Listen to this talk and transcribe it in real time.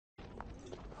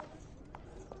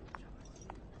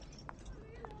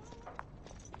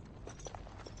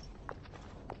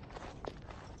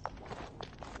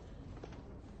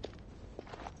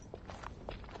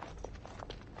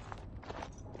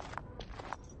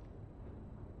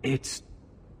It's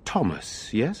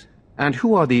Thomas, yes? And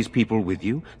who are these people with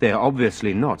you? They are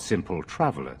obviously not simple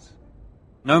travelers.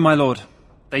 No, my lord.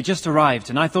 They just arrived,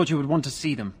 and I thought you would want to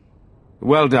see them.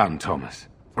 Well done, Thomas.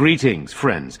 Greetings,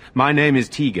 friends. My name is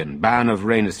Teagan, Bann of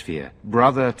Rainersphere,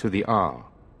 brother to the R.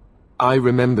 I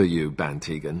remember you, Bann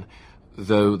Teagan,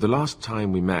 though the last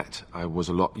time we met, I was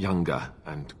a lot younger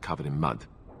and covered in mud.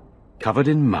 Covered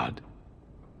in mud?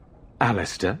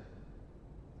 Alistair?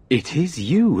 It is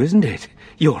you, isn't it?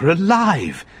 You're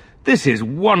alive! This is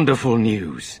wonderful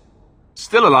news.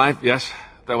 Still alive, yes,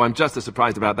 though I'm just as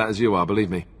surprised about that as you are, believe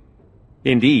me.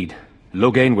 Indeed.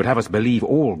 Loghain would have us believe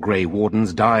all Grey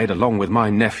Wardens died along with my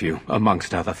nephew,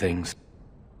 amongst other things.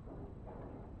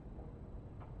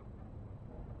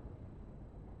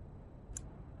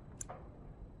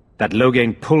 That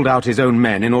Loghain pulled out his own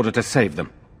men in order to save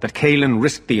them. That Cailan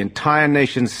risked the entire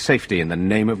nation's safety in the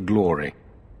name of glory.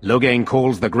 Loghain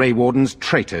calls the Grey Wardens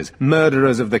traitors,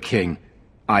 murderers of the king.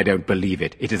 I don't believe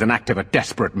it. It is an act of a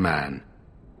desperate man.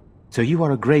 So you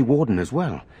are a Grey Warden as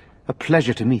well. A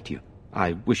pleasure to meet you.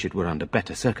 I wish it were under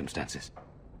better circumstances.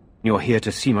 You're here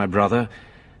to see my brother.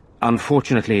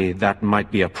 Unfortunately, that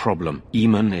might be a problem.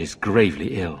 Eamon is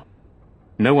gravely ill.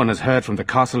 No one has heard from the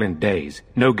castle in days.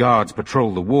 No guards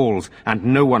patrol the walls, and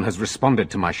no one has responded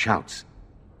to my shouts.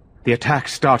 The attack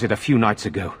started a few nights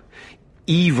ago.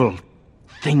 Evil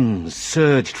things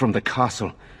surged from the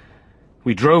castle.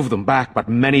 We drove them back, but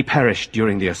many perished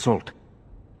during the assault.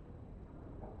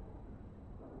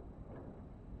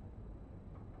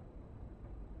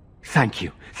 Thank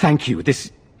you. Thank you.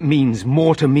 This means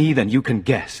more to me than you can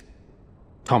guess.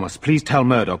 Thomas, please tell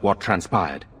Murdoch what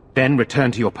transpired. Then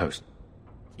return to your post.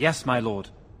 Yes, my lord.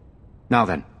 Now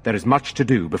then, there is much to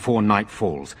do before night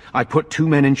falls. I put 2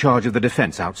 men in charge of the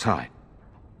defense outside.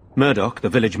 Murdoch, the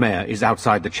village mayor, is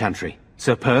outside the chantry.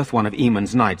 Sir Perth, one of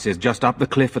Eamon's knights, is just up the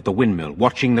cliff at the windmill,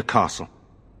 watching the castle.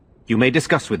 You may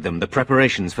discuss with them the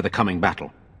preparations for the coming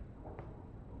battle.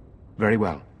 Very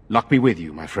well. Luck be with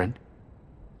you, my friend.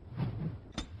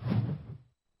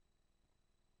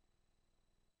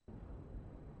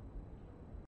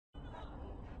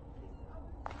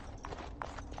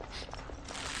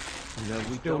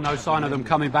 Still no sign of them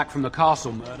coming back from the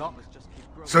castle, Murdoch.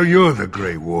 So you're the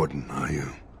Grey Warden, are you?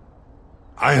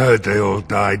 I heard they all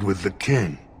died with the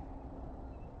king.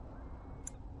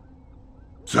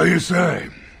 So you say?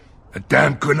 A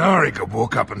damn Qunari could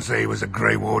walk up and say he was a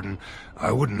Grey Warden.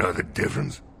 I wouldn't know the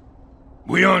difference.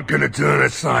 We aren't gonna turn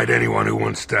aside anyone who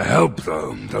wants to help,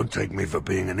 though. Don't take me for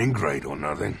being an ingrate or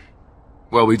nothing.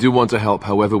 Well, we do want to help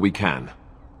however we can.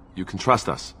 You can trust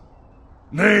us.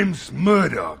 Name's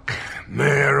Murdoch,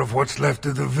 mayor of what's left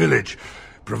of the village,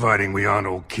 providing we aren't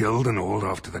all killed and hauled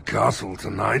off to the castle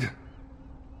tonight.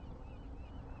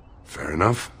 Fair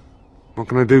enough. What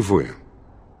can I do for you?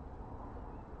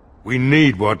 We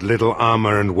need what little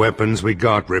armor and weapons we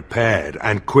got repaired,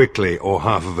 and quickly, or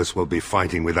half of us will be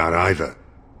fighting without either.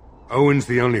 Owen's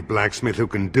the only blacksmith who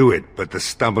can do it, but the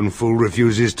stubborn fool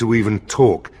refuses to even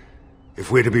talk.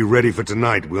 If we're to be ready for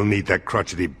tonight, we'll need that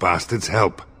crotchety bastard's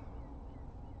help.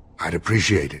 I'd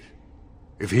appreciate it.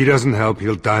 If he doesn't help,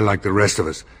 he'll die like the rest of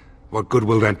us. What good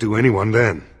will that do anyone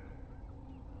then?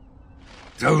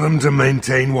 Tell them to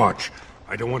maintain watch.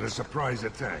 I don't want a surprise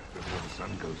attack before the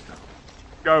sun goes down.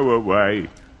 Go away.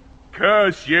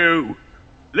 Curse you.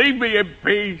 Leave me in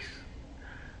peace.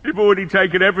 You've already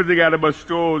taken everything out of my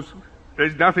stores.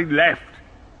 There's nothing left.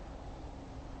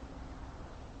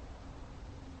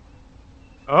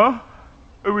 Huh?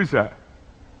 Who is that?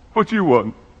 What do you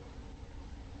want?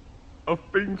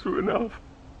 I've been through enough.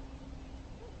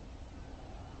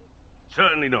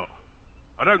 Certainly not.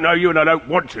 I don't know you and I don't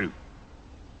want to.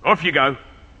 Off you go.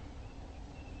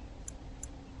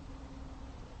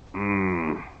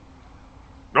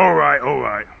 All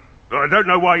right. I don't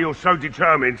know why you're so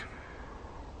determined.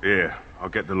 Here, I'll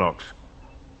get the locks.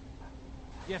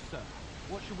 Yes, sir.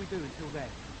 What should we do until then?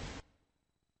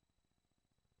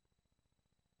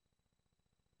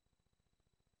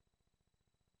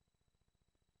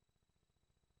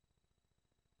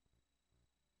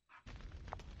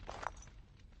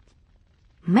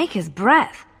 Maker's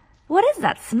breath. What is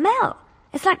that smell?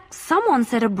 It's like someone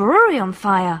set a brewery on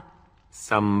fire.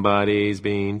 Somebody's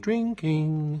been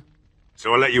drinking.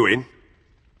 So I let you in.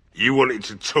 You wanted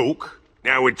to talk.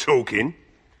 Now we're talking.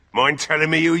 Mind telling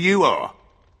me who you are?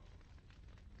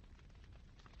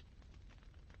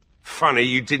 Funny,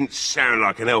 you didn't sound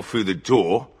like an elf through the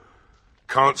door.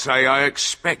 Can't say I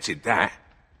expected that.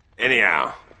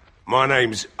 Anyhow, my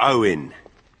name's Owen,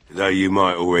 though you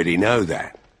might already know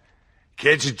that.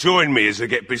 Care to join me as I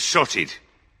get besotted?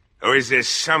 Or is there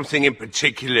something in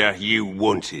particular you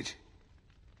wanted?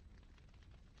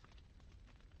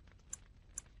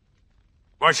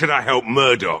 Why should I help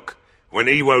Murdoch when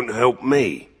he won't help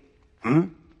me?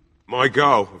 My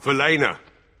girl, Velena,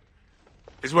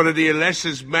 is one of the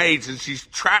Alessa's maids, and she's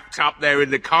trapped up there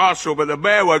in the castle, but the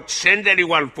mayor won't send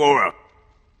anyone for her.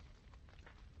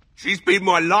 She's been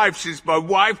my life since my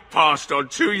wife passed on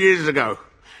 2 years ago.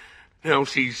 Now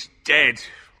she's dead,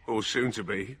 or soon to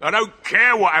be. I don't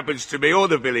care what happens to me or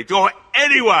the village, or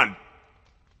anyone!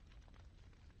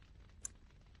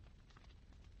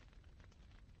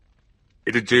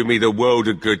 It'd do me the world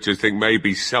of good to think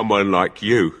maybe someone like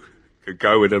you could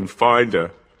go in and find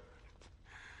her.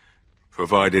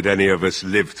 Provided any of us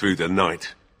live through the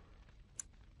night.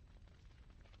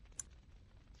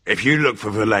 If you look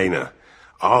for Velena,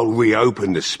 I'll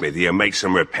reopen the smithy and make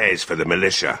some repairs for the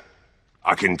militia.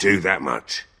 I can do that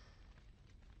much.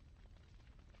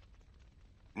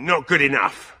 Not good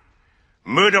enough.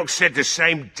 Murdoch said the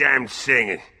same damn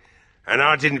thing, and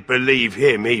I didn't believe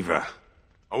him either.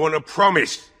 I want a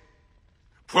promise.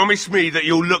 Promise me that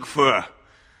you'll look for her.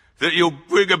 That you'll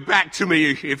bring her back to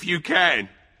me if you can.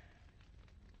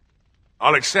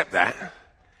 I'll accept that.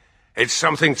 It's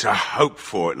something to hope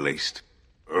for, at least.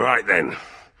 Right then.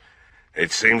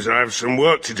 It seems I have some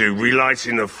work to do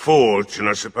relighting the forge, and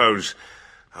I suppose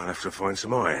I'll have to find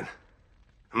some iron.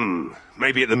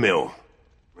 Maybe at the mill.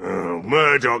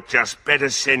 Murdoch just better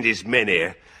send his men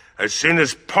here as soon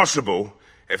as possible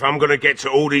if I'm gonna get to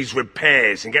all these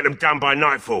repairs and get them done by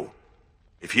nightfall.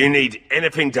 If you need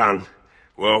anything done,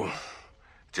 well,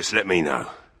 just let me know.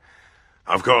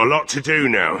 I've got a lot to do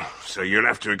now, so you'll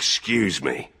have to excuse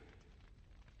me.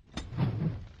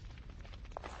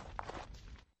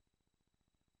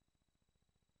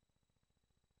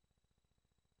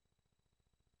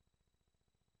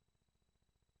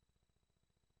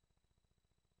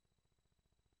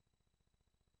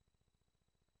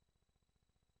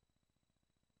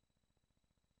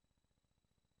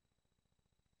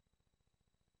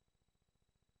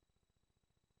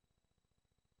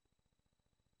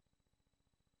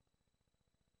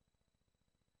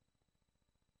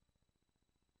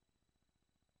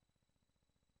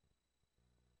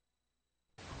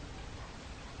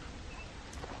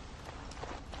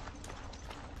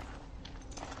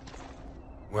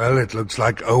 Well, it looks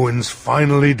like Owen's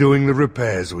finally doing the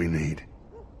repairs we need.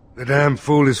 The damn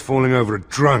fool is falling over a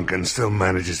drunk and still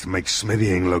manages to make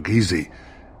smithying look easy.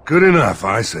 Good enough,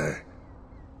 I say.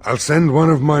 I'll send one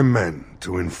of my men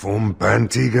to inform Bann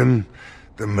Teagan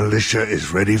the militia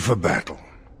is ready for battle.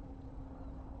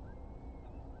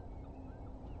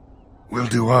 We'll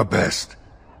do our best.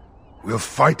 We'll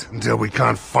fight until we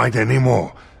can't fight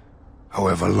anymore,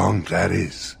 however long that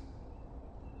is.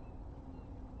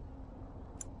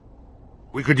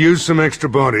 We could use some extra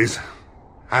bodies.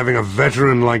 Having a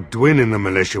veteran like Dwyn in the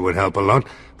militia would help a lot,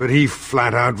 but he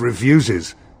flat out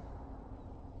refuses.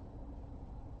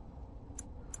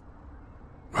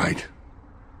 Right.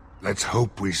 Let's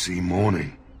hope we see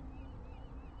morning.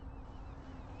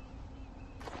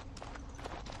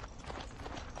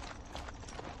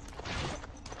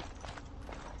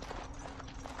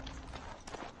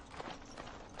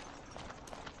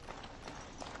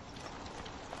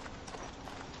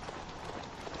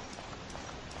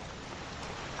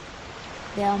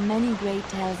 There are many great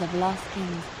tales of lost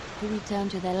kings who return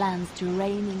to their lands to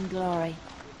reign in glory.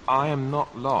 I am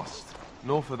not lost,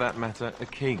 nor for that matter, a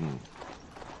king.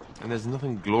 And there's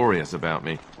nothing glorious about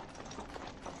me.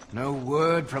 No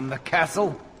word from the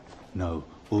castle? No,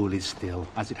 all is still,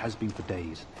 as it has been for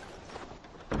days.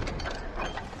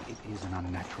 It is an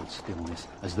unnatural stillness,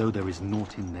 as though there is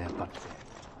naught in there but fear.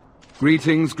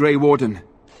 Greetings, Grey Warden.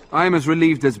 I am as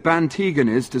relieved as Bann Teagan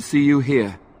is to see you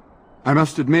here. I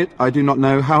must admit, I do not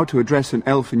know how to address an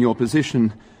elf in your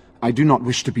position. I do not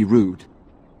wish to be rude.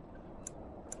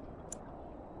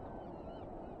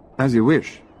 As you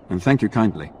wish, and thank you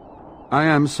kindly. I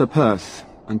am Sir Perth,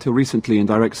 until recently in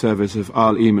direct service of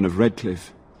Arl Eamon of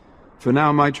Redcliffe. For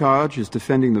now my charge is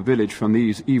defending the village from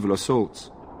these evil assaults.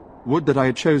 Would that I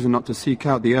had chosen not to seek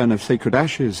out the urn of sacred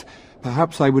ashes.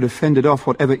 Perhaps I would have fended off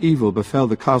whatever evil befell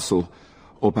the castle,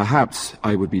 or perhaps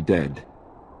I would be dead.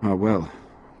 Ah well,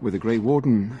 with the Grey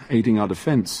Warden aiding our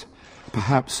defense,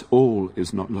 perhaps all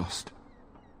is not lost.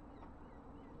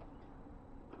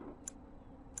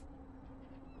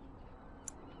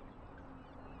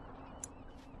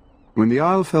 When the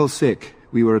Isle fell sick,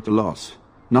 we were at a loss.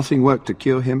 Nothing worked to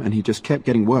cure him, and he just kept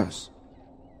getting worse.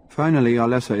 Finally, our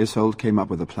lesser Isolde came up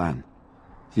with a plan.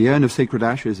 The Urn of Sacred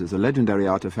Ashes is a legendary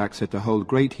artifact said to hold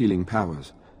great healing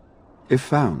powers. If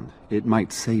found, it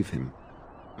might save him.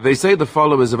 They say the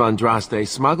followers of Andraste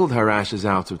smuggled her ashes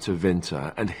out of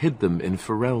Tevinter and hid them in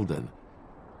Ferelden.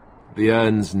 The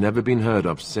urn's never been heard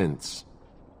of since.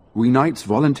 We knights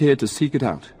volunteered to seek it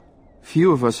out.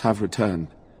 Few of us have returned.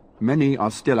 Many are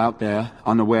still out there,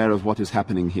 unaware of what is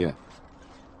happening here.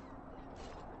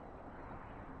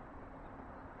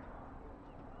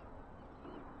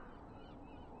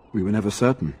 We were never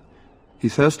certain. He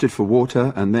thirsted for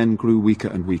water and then grew weaker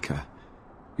and weaker.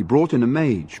 We brought in a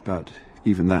mage, but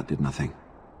even that did nothing.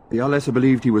 The Arlessa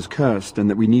believed he was cursed and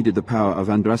that we needed the power of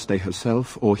Andraste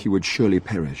herself, or he would surely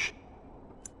perish.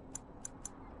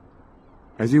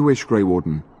 As you wish, Grey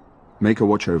Warden. Make a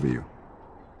watch over you.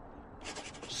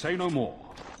 Say no more.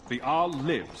 The Arl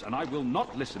lives, and I will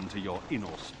not listen to your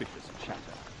inauspicious chatter.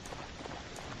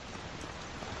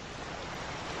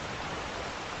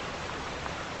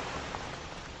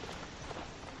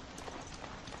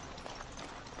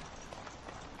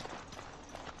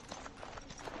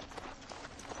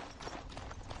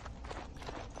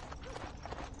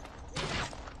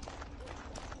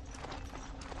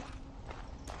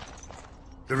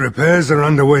 The repairs are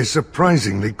underway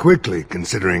surprisingly quickly,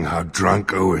 considering how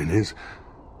drunk Owen is.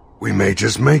 We may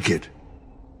just make it.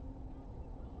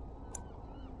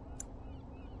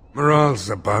 Morale's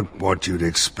about what you'd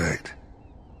expect.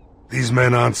 These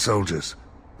men aren't soldiers.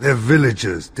 They're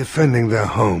villagers defending their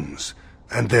homes,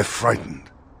 and they're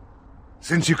frightened.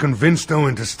 Since you convinced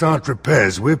Owen to start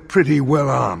repairs, we're pretty well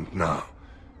armed now.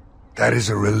 That is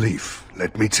a relief,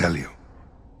 let me tell you.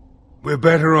 We're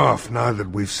better off now that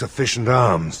we've sufficient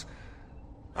arms.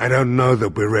 I don't know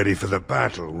that we're ready for the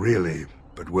battle, really,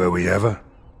 but were we ever?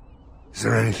 Is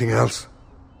there anything else?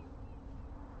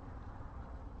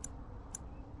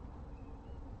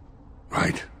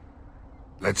 Right.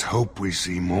 Let's hope we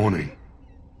see morning.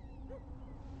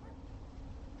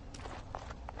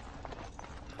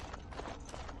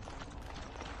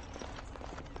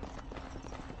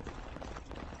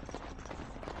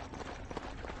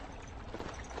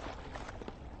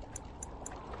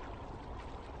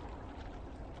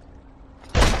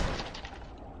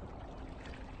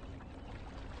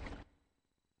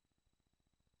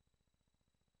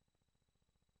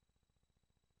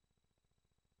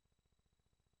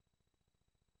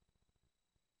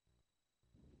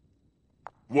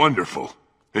 Wonderful.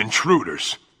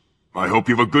 Intruders. I hope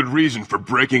you have a good reason for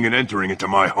breaking and entering into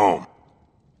my home.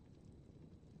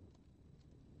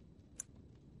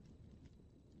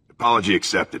 Apology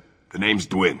accepted. The name's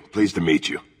Dwin. Pleased to meet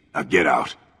you. Now get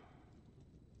out.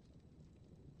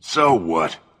 So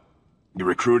what? You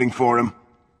recruiting for him?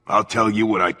 I'll tell you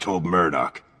what I told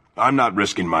Murdoch. I'm not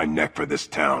risking my neck for this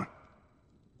town.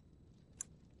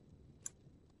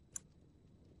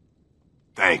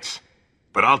 Thanks.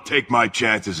 But I'll take my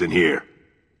chances in here.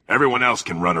 Everyone else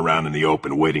can run around in the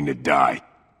open waiting to die.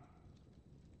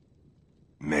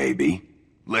 Maybe.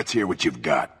 Let's hear what you've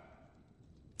got.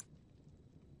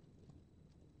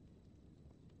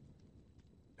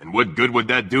 And what good would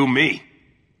that do me?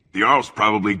 The Arl's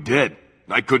probably dead.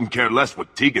 I couldn't care less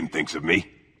what Teagan thinks of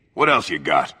me. What else you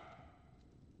got?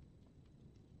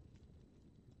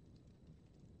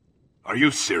 Are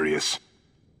you serious?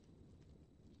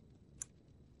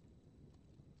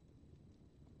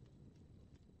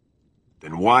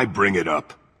 Then why bring it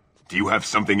up? Do you have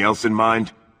something else in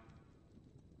mind?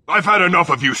 I've had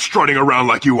enough of you strutting around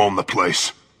like you own the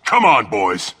place. Come on,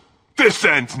 boys. This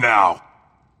ends now.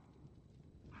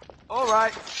 All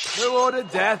right. Who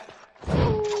ordered death?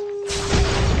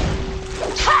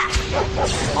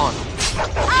 On.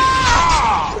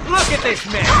 Ah! Look at this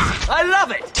mess! I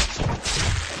love it!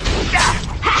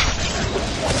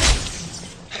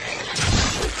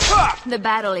 The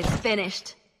battle is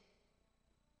finished.